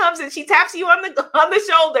Sekhmet comes and she taps you on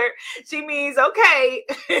the shoulder, she means, okay,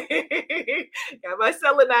 got my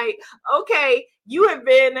selenite. Okay, you have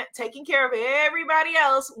been taking care of everybody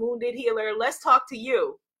else, wounded healer. Let's talk to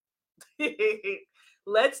you.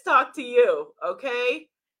 Let's talk to you. Okay.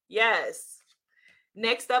 Yes.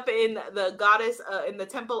 Next up in the goddess, in the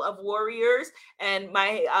Temple of Warriors, and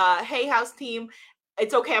my Hay House team,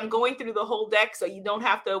 it's okay. I'm going through the whole deck, so you don't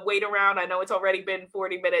have to wait around. I know it's already been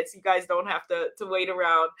 40 minutes. You guys don't have to wait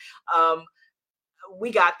around.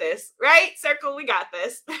 We got this, right? Circle, we got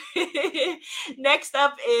this. Next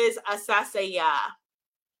up is Asaseya.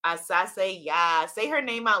 Asaseya. Say her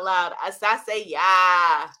name out loud.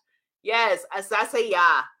 Asaseya. Yes,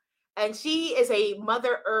 Asaseya. And she is a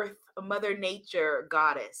Mother Earth, a Mother Nature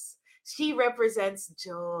goddess. She represents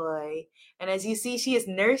joy. And as you see, she is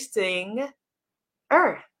nursing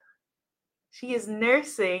Earth. She is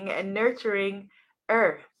nursing and nurturing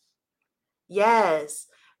Earth. Yes,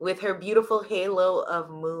 with her beautiful halo of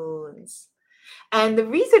moons. And the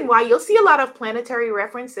reason why you'll see a lot of planetary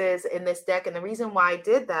references in this deck, and the reason why I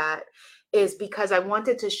did that is because I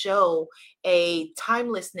wanted to show a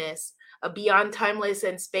timelessness, a beyond timeless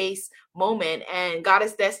and space moment. And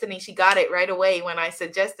Goddess Destiny, she got it right away when I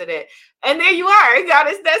suggested it. And there you are,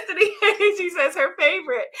 Goddess Destiny. She says her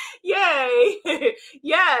favorite. Yay.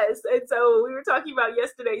 Yes. And so we were talking about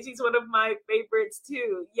yesterday. She's one of my favorites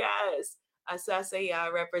too. Yes.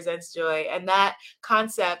 Asaseya represents joy. And that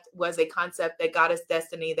concept was a concept that Goddess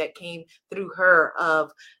Destiny that came through her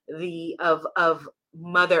of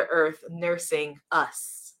Mother Earth nursing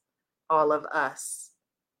us, all of us.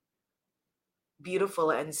 Beautiful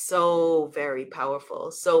and so very powerful,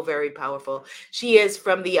 so very powerful. She is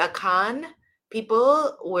from the Akan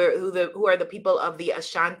people, who are the people of the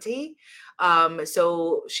Ashanti.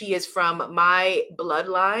 So she is from my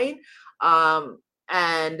bloodline,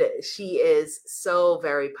 and she is so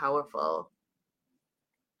very powerful.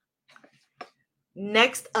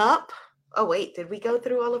 Next up, oh wait, did we go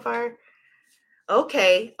through all of our?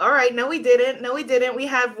 Okay, all right. No, we didn't. No, we didn't. We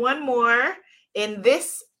have one more in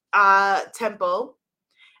this temple,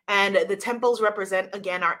 and the temples represent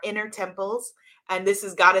again our inner temples, and this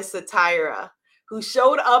is Goddess Satyra, who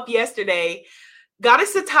showed up yesterday.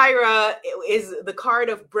 Goddess Satyra is the card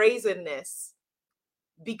of brazenness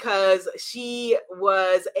because she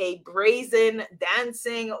was a brazen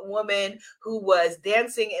dancing woman who was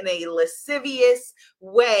dancing in a lascivious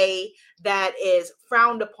way that is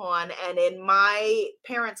frowned upon. And in my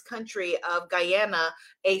parents' country of Guyana,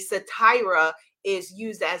 a satyra is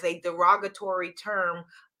used as a derogatory term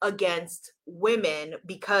against women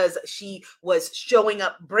because she was showing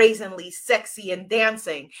up brazenly sexy and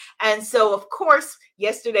dancing. And so, of course,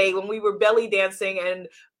 yesterday when we were belly dancing and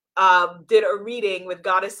did a reading with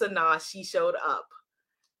Goddess Sana, she showed up.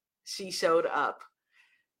 She showed up.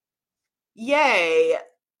 Yay.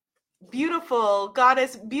 Beautiful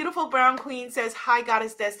goddess, beautiful brown queen says, hi,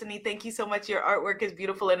 Goddess Destiny. Thank you so much. Your artwork is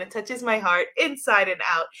beautiful and it touches my heart inside and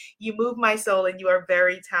out. You move my soul and you are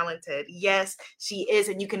very talented. Yes, she is.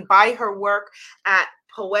 And you can buy her work at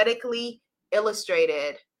Poetically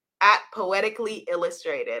Illustrated. At Poetically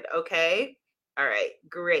Illustrated. Okay. All right.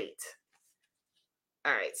 Great.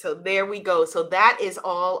 All right, so there we go. So that is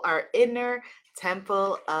all our inner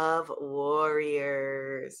temple of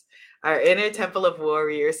warriors. Our inner temple of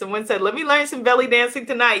warriors. Someone said, let me learn some belly dancing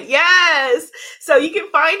tonight. Yes. So you can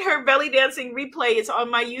find her belly dancing replay. It's on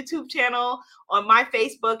my YouTube channel, on my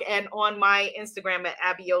Facebook, and on my Instagram at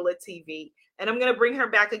Abiola TV. And I'm going to bring her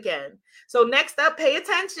back again. So next up, pay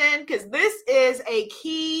attention because this is a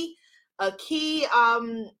key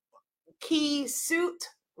suit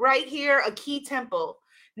right here, a key temple.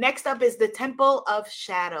 Next up is the Temple of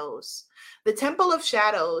Shadows. The Temple of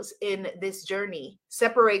Shadows in this journey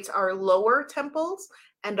separates our lower temples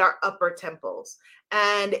and our upper temples.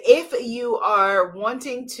 And if you are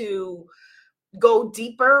wanting to go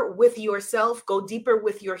deeper with yourself, go deeper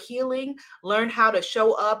with your healing, learn how to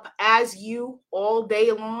show up as you all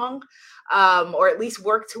day long, or at least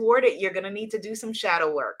work toward it, you're going to need to do some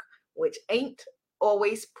shadow work, which ain't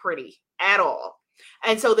always pretty at all.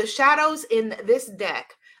 And so the shadows in this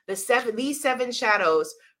deck, These seven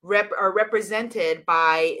shadows are represented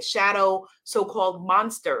by shadow so-called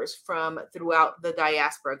monsters from throughout the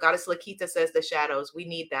diaspora. Goddess Lakita says the shadows. We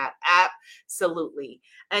need that. Absolutely.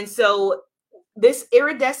 And so this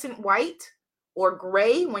iridescent white or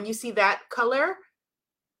gray, when you see that color,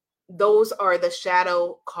 those are the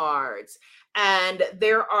shadow cards. And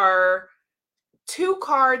there are 2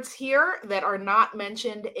 cards here that are not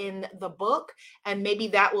mentioned in the book, and maybe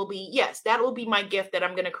that will be, yes, that will be my gift that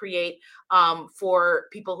I'm going to create for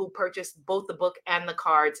people who purchase both the book and the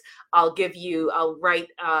cards. I'll write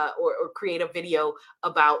or create a video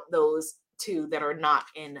about those 2 that are not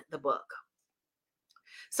in the book.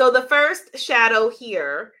 So the first shadow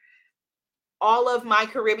here, all of my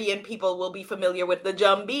Caribbean people will be familiar with the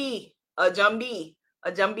Jambi, a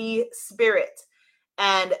Jambi spirit.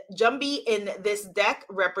 And Jambi in this deck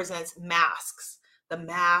represents masks, the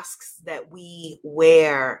masks that we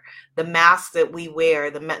wear, the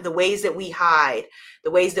ways that we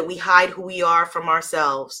hide, who we are from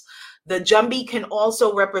ourselves. The Jambi can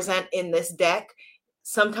also represent in this deck.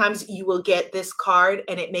 Sometimes you will get this card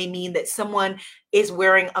and it may mean that someone is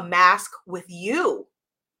wearing a mask with you.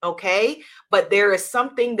 Okay, but there is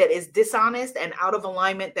something that is dishonest and out of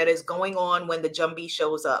alignment that is going on when the Jambi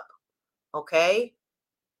shows up. Okay.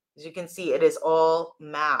 As you can see, it is all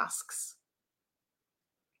masks.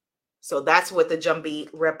 So that's what the Jambi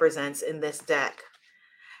represents in this deck.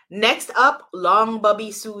 Next up, Long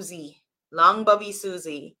Bubby Susie. Long Bubby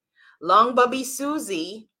Susie. Long Bubby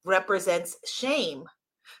Susie represents shame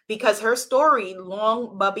because her story,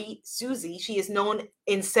 Long Bubby Susie, she is known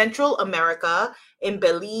in Central America, in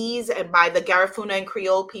Belize, and by the Garifuna and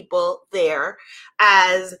Creole people there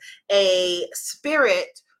as a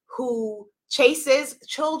spirit who chases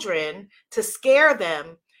children to scare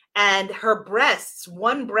them, and her breasts,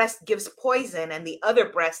 one breast gives poison and the other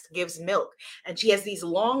breast gives milk, and she has these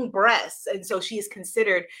long breasts, and so she is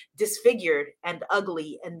considered disfigured and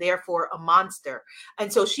ugly and therefore a monster,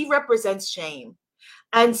 and so she represents shame.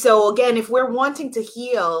 And so again, if we're wanting to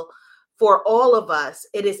heal for all of us,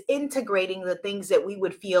 it is integrating the things that we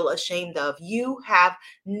would feel ashamed of. You have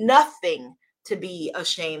nothing to be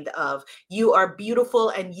ashamed of. You are beautiful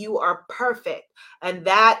and you are perfect. And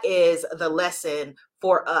that is the lesson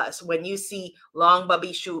for us. When you see Long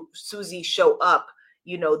Bubby Susie show up,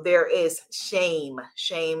 you know, there is shame.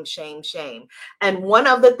 And one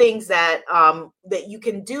of the things that that you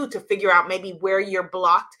can do to figure out maybe where you're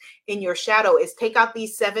blocked in your shadow is take out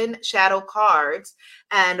these 7 shadow cards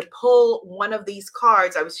and pull one of these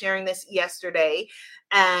cards. I was sharing this yesterday,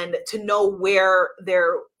 and to know where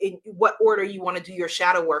in what order you want to do your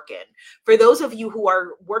shadow work in. For those of you who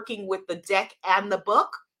are working with the deck and the book,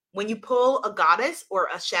 when you pull a goddess or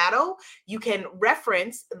a shadow, you can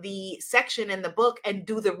reference the section in the book and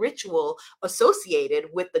do the ritual associated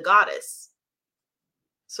with the goddess.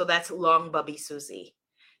 So that's Long Bubby Susie.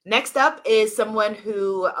 Next up is someone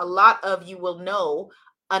who a lot of you will know,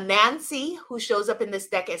 Anansi, who shows up in this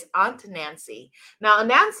deck as Aunt Nancy. Now,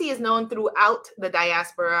 Anansi is known throughout the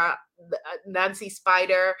diaspora, Nancy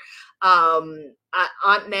Spider,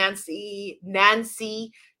 Aunt Nancy,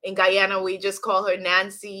 Nancy. In Guyana, we just call her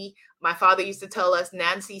Nancy. My father used to tell us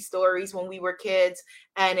Nancy stories when we were kids.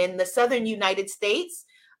 And in the southern United States,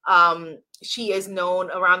 she is known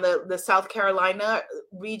around the South Carolina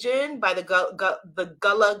region by the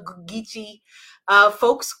Gullah Geechee.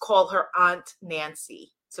 Folks call her Aunt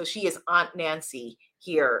Nancy. So she is Aunt Nancy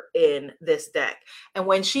here in this deck. And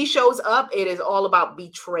when she shows up, it is all about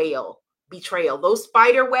betrayal. Betrayal. Those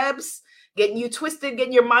spider webs getting you twisted,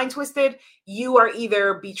 getting your mind twisted. You are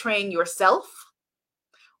either betraying yourself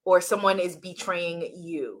or someone is betraying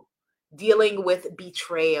you. Dealing with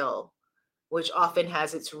betrayal, which often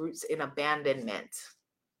has its roots in abandonment.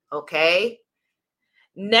 Okay.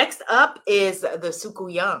 Next up is the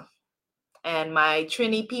Sukuyan. And my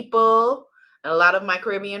Trini people, and a lot of my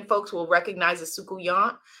Caribbean folks will recognize the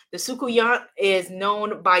Sukuyan. The Sukuyan is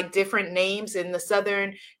known by different names in the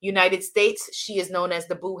southern United States. She is known as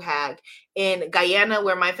the Buhag. In Guyana,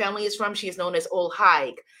 where my family is from, she is known as Ol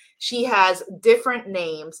Haig. She has different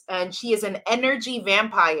names, and she is an energy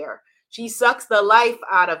vampire. She sucks the life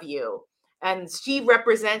out of you. And she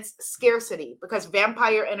represents scarcity because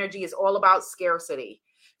vampire energy is all about scarcity.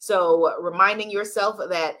 So reminding yourself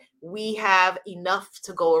that we have enough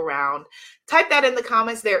to go around. Type that in the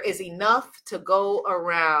comments. There is enough to go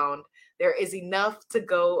around. There is enough to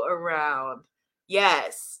go around.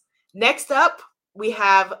 Yes. Next up, we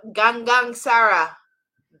have Gangang Sara.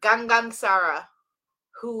 Gangang Sara,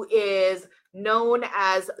 who is known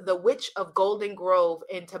as the Witch of Golden Grove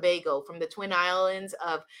in Tobago, from the Twin Islands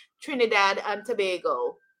of Trinidad and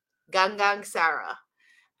Tobago. Gangang Sara.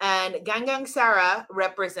 And Gangang Sara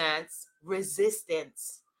represents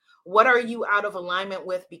resistance. What are you out of alignment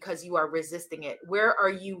with because you are resisting it? Where are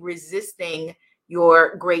you resisting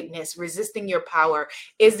your greatness, resisting your power?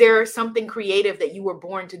 Is there something creative that you were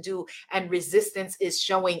born to do and resistance is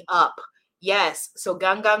showing up? Yes. So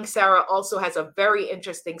Gangang Sara also has a very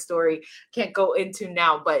interesting story. Can't go into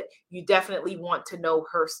now, but you definitely want to know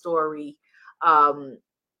her story.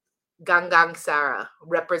 Gangang Sara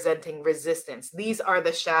representing resistance. These are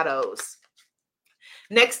the shadows.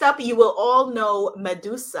 Next up, you will all know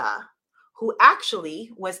Medusa, who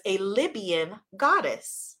actually was a Libyan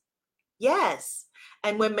goddess. Yes.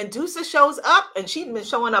 And when Medusa shows up, and she's been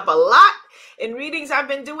showing up a lot in readings I've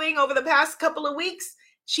been doing over the past couple of weeks,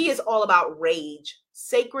 she is all about rage,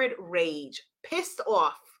 sacred rage, pissed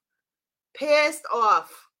off,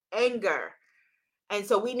 anger. And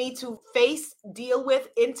so we need to face, deal with,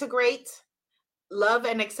 integrate, love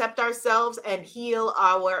and accept ourselves and heal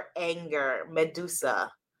our anger.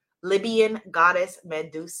 Medusa, Libyan goddess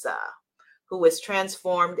Medusa, who was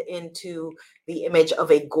transformed into the image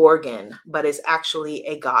of a Gorgon, but is actually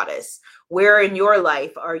a goddess. Where in your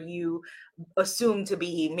life are you assumed to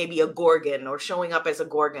be maybe a Gorgon or showing up as a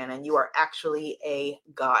Gorgon and you are actually a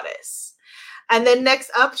goddess? And then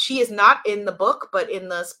next up, she is not in the book, but in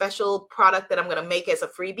the special product that I'm going to make as a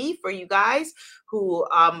freebie for you guys who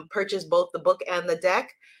purchase both the book and the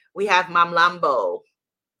deck. We have Mamlambo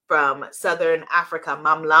from Southern Africa.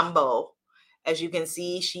 Mamlambo, as you can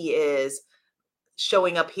see, she is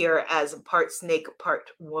showing up here as part snake, part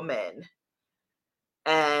woman.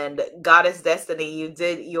 And Goddess Destiny, you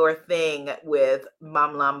did your thing with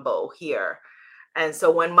Mamlambo here. And so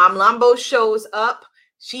when Mamlambo shows up,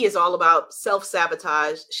 she is all about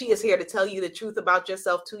self-sabotage. She is here to tell you the truth about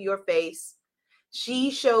yourself to your face.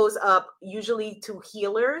 She shows up usually to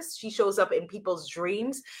healers. She shows up in people's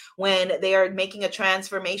dreams when they are making a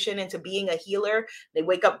transformation into being a healer. They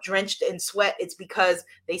wake up drenched in sweat. It's because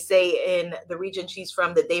they say in the region she's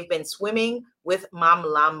from that they've been swimming with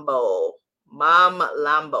Mamlambo.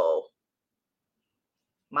 Mamlambo.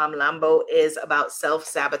 Mamlambo is about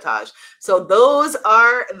self-sabotage. So those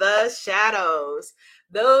are the shadows.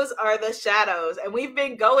 Those are the shadows. And we've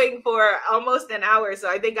been going for almost an hour. So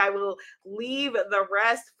I think I will leave the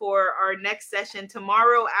rest for our next session.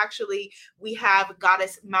 Tomorrow, actually, we have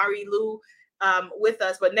Goddess Marilu with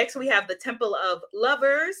us. But next we have the Temple of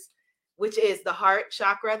Lovers, which is the heart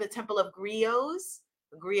chakra, the Temple of Griots.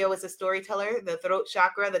 Griot is a storyteller, the throat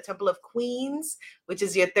chakra, the Temple of Queens, which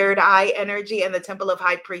is your third eye energy, and the Temple of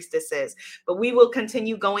High Priestesses. But we will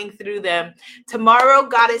continue going through them. Tomorrow,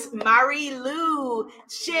 Goddess Marilu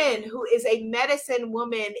Shin, who is a medicine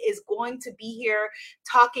woman, is going to be here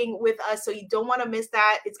talking with us. So you don't want to miss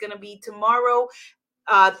that. It's going to be tomorrow,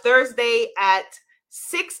 Thursday at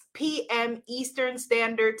 6 p.m. Eastern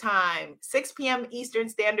Standard Time. 6 p.m. Eastern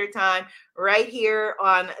Standard Time, right here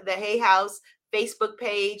on the Hay House Facebook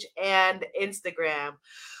page and Instagram.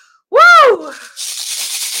 Woo!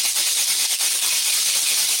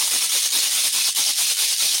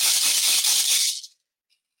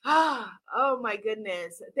 Oh my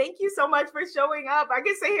goodness. Thank you so much for showing up. I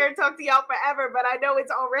can sit here and talk to y'all forever, but I know it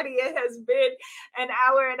has been an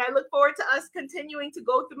hour, and I look forward to us continuing to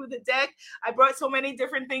go through the deck. I brought so many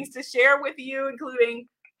different things to share with you, including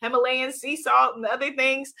Himalayan sea salt and other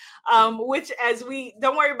things, which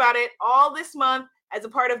don't worry about it, all this month as a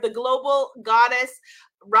part of the Global Goddess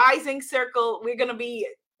Rising Circle, we're going to be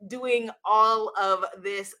doing all of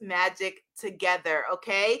this magic together,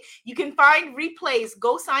 okay? You can find replays.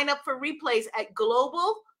 Go sign up for replays at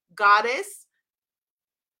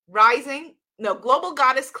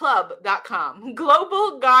globalgoddessclub.com.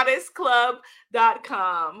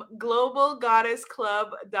 globalgoddessclub.com.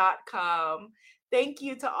 globalgoddessclub.com. Thank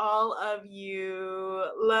you to all of you.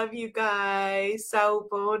 Love you guys.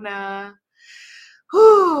 Sawubona.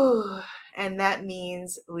 Whew. And that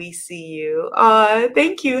means we see you.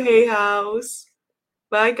 Thank you, Hay House.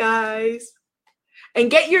 Bye, guys.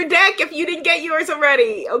 And get your deck if you didn't get yours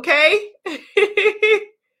already, okay?